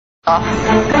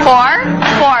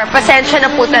4? Pasensya na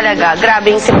po talaga.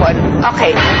 Grabing sipon.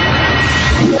 Okay.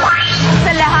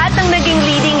 Sa lahat ng naging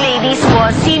leading ladies mo,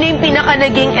 sino yung pinaka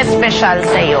naging espesyal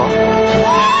sa'yo?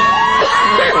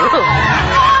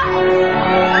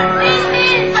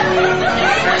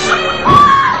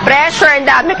 Pressure, ang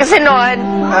dami kasi noon.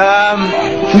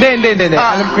 Hindi.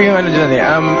 Alam ko yung ano dyan eh.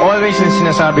 Always yung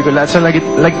sinasabi ko, lahat sa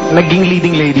naging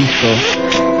leading ladies ko.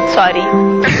 Sorry.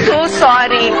 So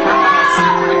sorry.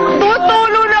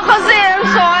 Tutulo na kasi. I'm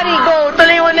sorry. Go.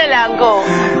 Tuloy mo na lang. Go.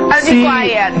 I'll be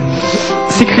quiet.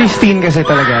 Si Christine kasi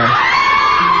talaga.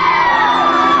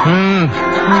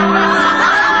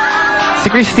 Si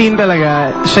Christine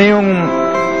talaga, siya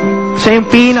yung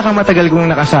pinakamatagal kong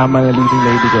nakasama na leading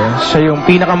lady ko. Siya yung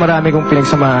pinakamarami kong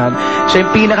pinagsamahan. Siya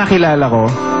yung pinakakilala ko.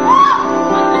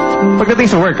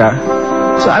 Pagdating sa work,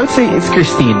 So, I would say it's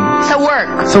Christine. Sa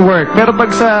work? Sa work. Pero pag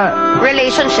sa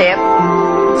relationship?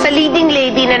 Sa leading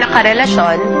lady na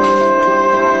nakarelasyon?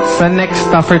 Sa next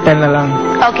tougher 10 na lang.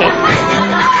 Okay.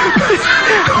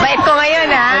 Bait ko ngayon,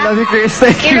 I love you, Chris.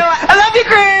 Thank you. I love you,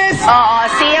 Chris! Oo,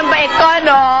 see, ang bait ko,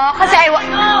 no?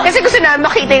 Kasi gusto namin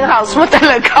makita yung house mo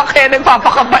talaga, kaya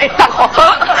nagpapakabait ako.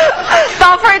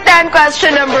 Tougher 10,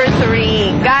 question number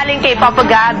 3. Galing kay Papa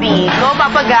Gabi. Go,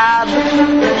 Papa Gab.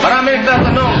 Marami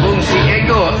nagtatanong kung si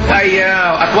Ego ay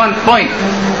at one point,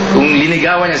 kung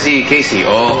linigawan niya si Casey,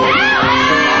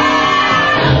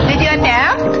 Did you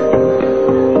attempt?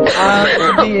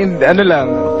 Ano lang,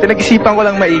 pinag-isipan ko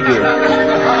lang maigi.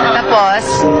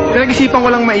 Tapos? Pinag-isipan ko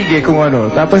lang maigi kung ano.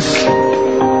 Tapos,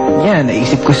 yan,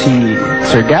 naisip ko si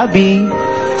Sir Gabby,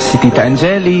 si Tita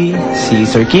Angeli, si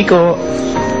Sir Kiko.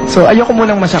 So, ayoko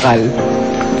munang masakal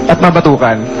at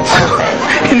mabatukan.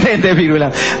 Hindi, biro lang.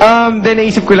 Then,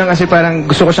 naisip ko lang kasi parang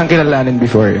gusto ko siyang kilalanin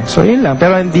before. So, yun lang.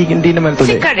 Pero hindi naman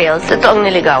tuloy. Si Karel, totoong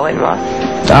niligawan mo?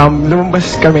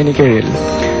 Lumabas kami ni Karel.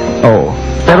 Oo.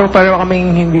 Pero pareho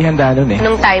kaming hindi handa nun eh.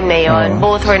 Nung time na yon,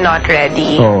 both were not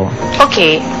ready. Oo.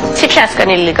 Okay. Si Cheska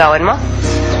nililigawan mo?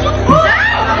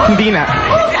 Hindi na.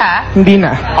 Ha? Hindi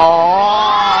na. Oh.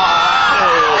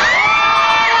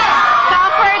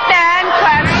 Tougher 10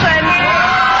 question.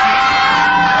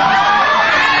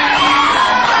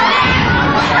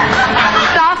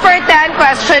 Tougher 10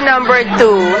 question number 2.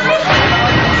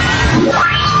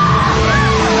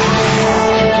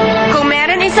 Kung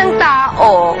meron isang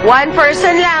tao, one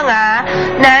person lang na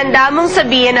handa mong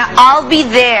sabihin na I'll be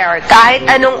there kahit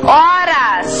anong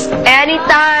oras,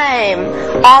 anytime,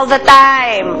 all the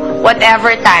time,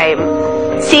 whatever time.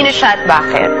 Sino siya at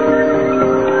bakit?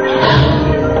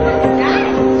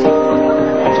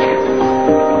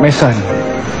 My son.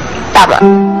 Tama.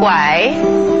 Why?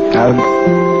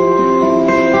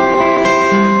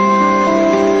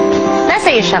 Nasa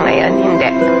iyo siya ngayon? Hindi.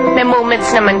 May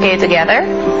moments naman kayo together?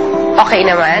 Okay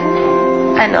naman?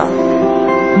 Ano?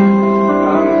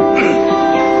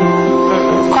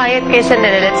 Quiet kayo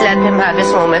sandali. Let's let him have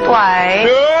his moment. Why?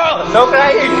 No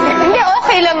crying! Hindi,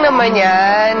 okay lang naman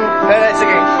yan. That's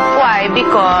okay. Why?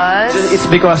 Because? It's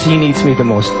because he needs me the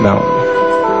most now.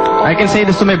 I can say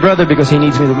this to my brother because he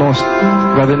needs me the most.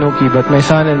 Brother Nuki. But my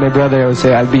son and my brother, I would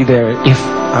say, I'll be there. If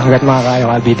hanggat makakaya,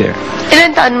 I'll be there.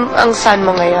 Ilan taon ang son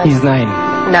mo ngayon? He's 9.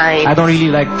 9. I don't really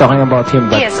like talking about him,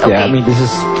 but Yes, okay. yeah, I mean,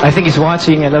 I think he's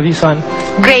watching. I love you, son.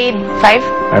 Grade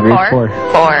 5? Grade 4.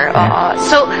 4, oo.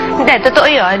 So, hindi, totoo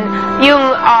yun.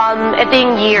 Yung, ito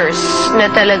yung years na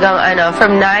talagang,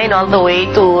 from 9 all the way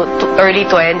to early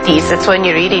 20s, that's when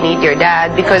you really need your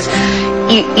dad because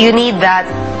you need that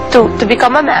to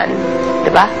become a man.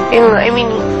 Diba? I mean,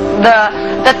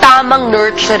 the tamang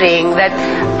nurturing that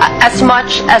as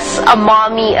much as a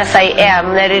mommy as I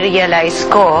am, nare-realize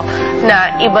ko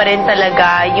na iba rin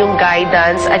talaga yung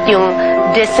guidance at yung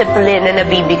discipline na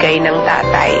nabibigay ng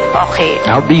tatay. Okay.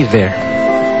 I'll be there.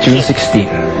 June 16.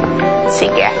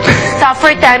 Sige.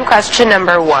 Tougher 10, question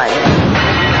number 1.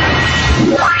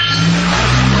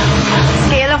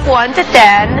 Scale of 1 to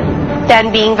 10, 10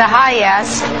 being the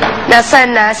highest,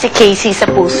 nasaan na si Casey sa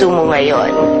puso mo ngayon?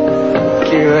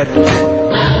 Cute.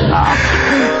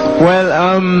 Well,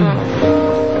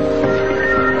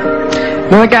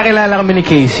 nung nagkakilala kami ni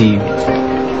Casey,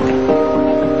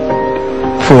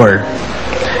 4.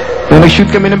 Nung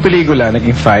nag-shoot kami ng pelikula,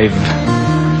 naging 5.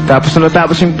 Tapos nung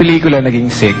natapos yung pelikula,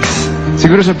 naging 6.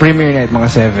 Siguro sa premiere night, mga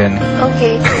 7.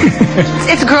 Okay.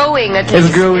 It's growing at least,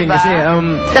 It's growing diba? kasi,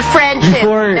 the friendship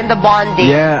before, and the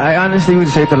bonding. Yeah, I honestly would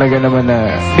say talaga naman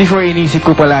na before inisip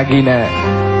ko palagi na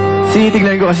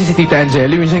tinitignan ko kasi si Tita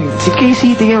Angeli, minsan, si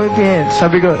Casey, tingnan mo yan.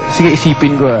 Sabi ko, sige,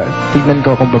 isipin ko, tignan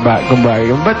ko kung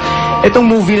babae. But, itong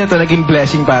movie na to, naging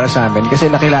blessing para sa amin kasi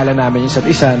nakilala namin yung isa't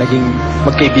isa, naging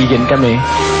magkaibigan kami.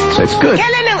 So, it's good.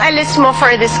 Kailan ang alis mo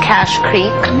for this Cash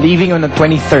Creek? Leaving on the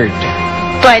 23rd.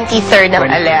 23rd ng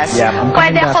alis. Yeah, I'm coming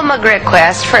Pwede back. ako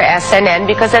mag-request for SNN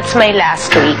because that's my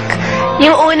last week.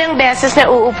 Yung unang beses na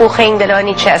uupo kayong dalawa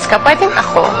ni Cheska, pwedeng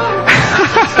ako.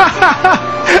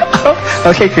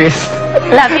 Okay, Chris.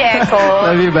 Love you, Echo.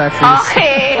 Love you back, Chris.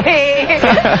 Okay.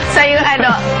 So yung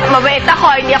mabait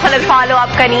ako, hindi ako nag-follow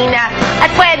up kanina. At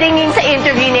pwedeng yung sa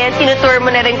interview na yan, tinutour mo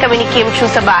na rin kami ni Kim Chu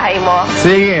sa bahay mo.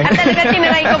 Sige. At talaga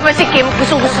tinanay ko pa si Kim,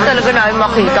 gusto talaga namin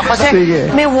makita kasi Sige.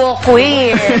 may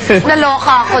walkway.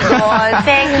 Naloka ako doon.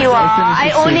 Thank you, I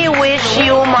only wish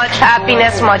you much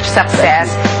happiness, much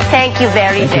success. Thank you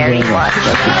very, very much.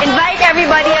 Invite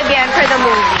everybody again for the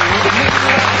movie.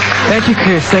 Thank you,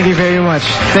 Chris. Thank you very much.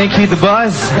 Thank you, The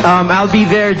Buzz. I'll be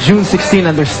there June 16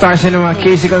 under Star Cinema.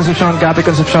 Casey Concepcion, Gabi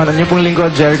Concepcion, and yung pong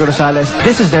lingkod, Jericho Rosales.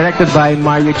 This is directed by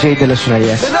Mario J. De Los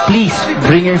Reyes. Please,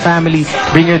 bring your family,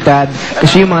 bring your dad.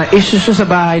 Kasi yung mga issues nyo sa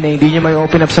bahay na hindi nyo may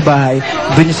open up sa bahay,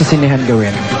 doon nyo sa sinehan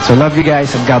gawin. So love you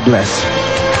guys and God bless.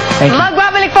 Thank you.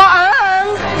 Magbabalik po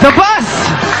ang... The Buzz!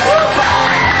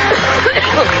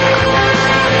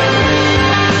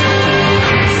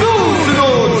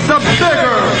 The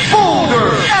bigger,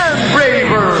 bolder, and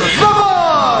braver, The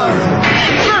Buzz!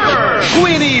 Trevor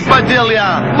Queenie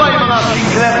Padilla, may mga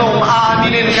sikretong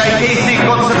aaminin kay Casey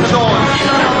Concepcion.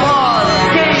 The Buzz,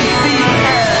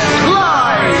 KCS,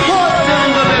 live, hot in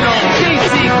the middle.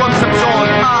 Casey Concepcion,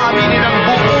 aaminin ang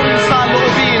buong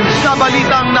saloobin sa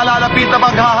balitang nalalapit na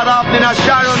maghaharap ni na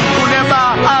Sharon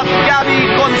Cuneta at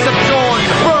Gabi Concepcion.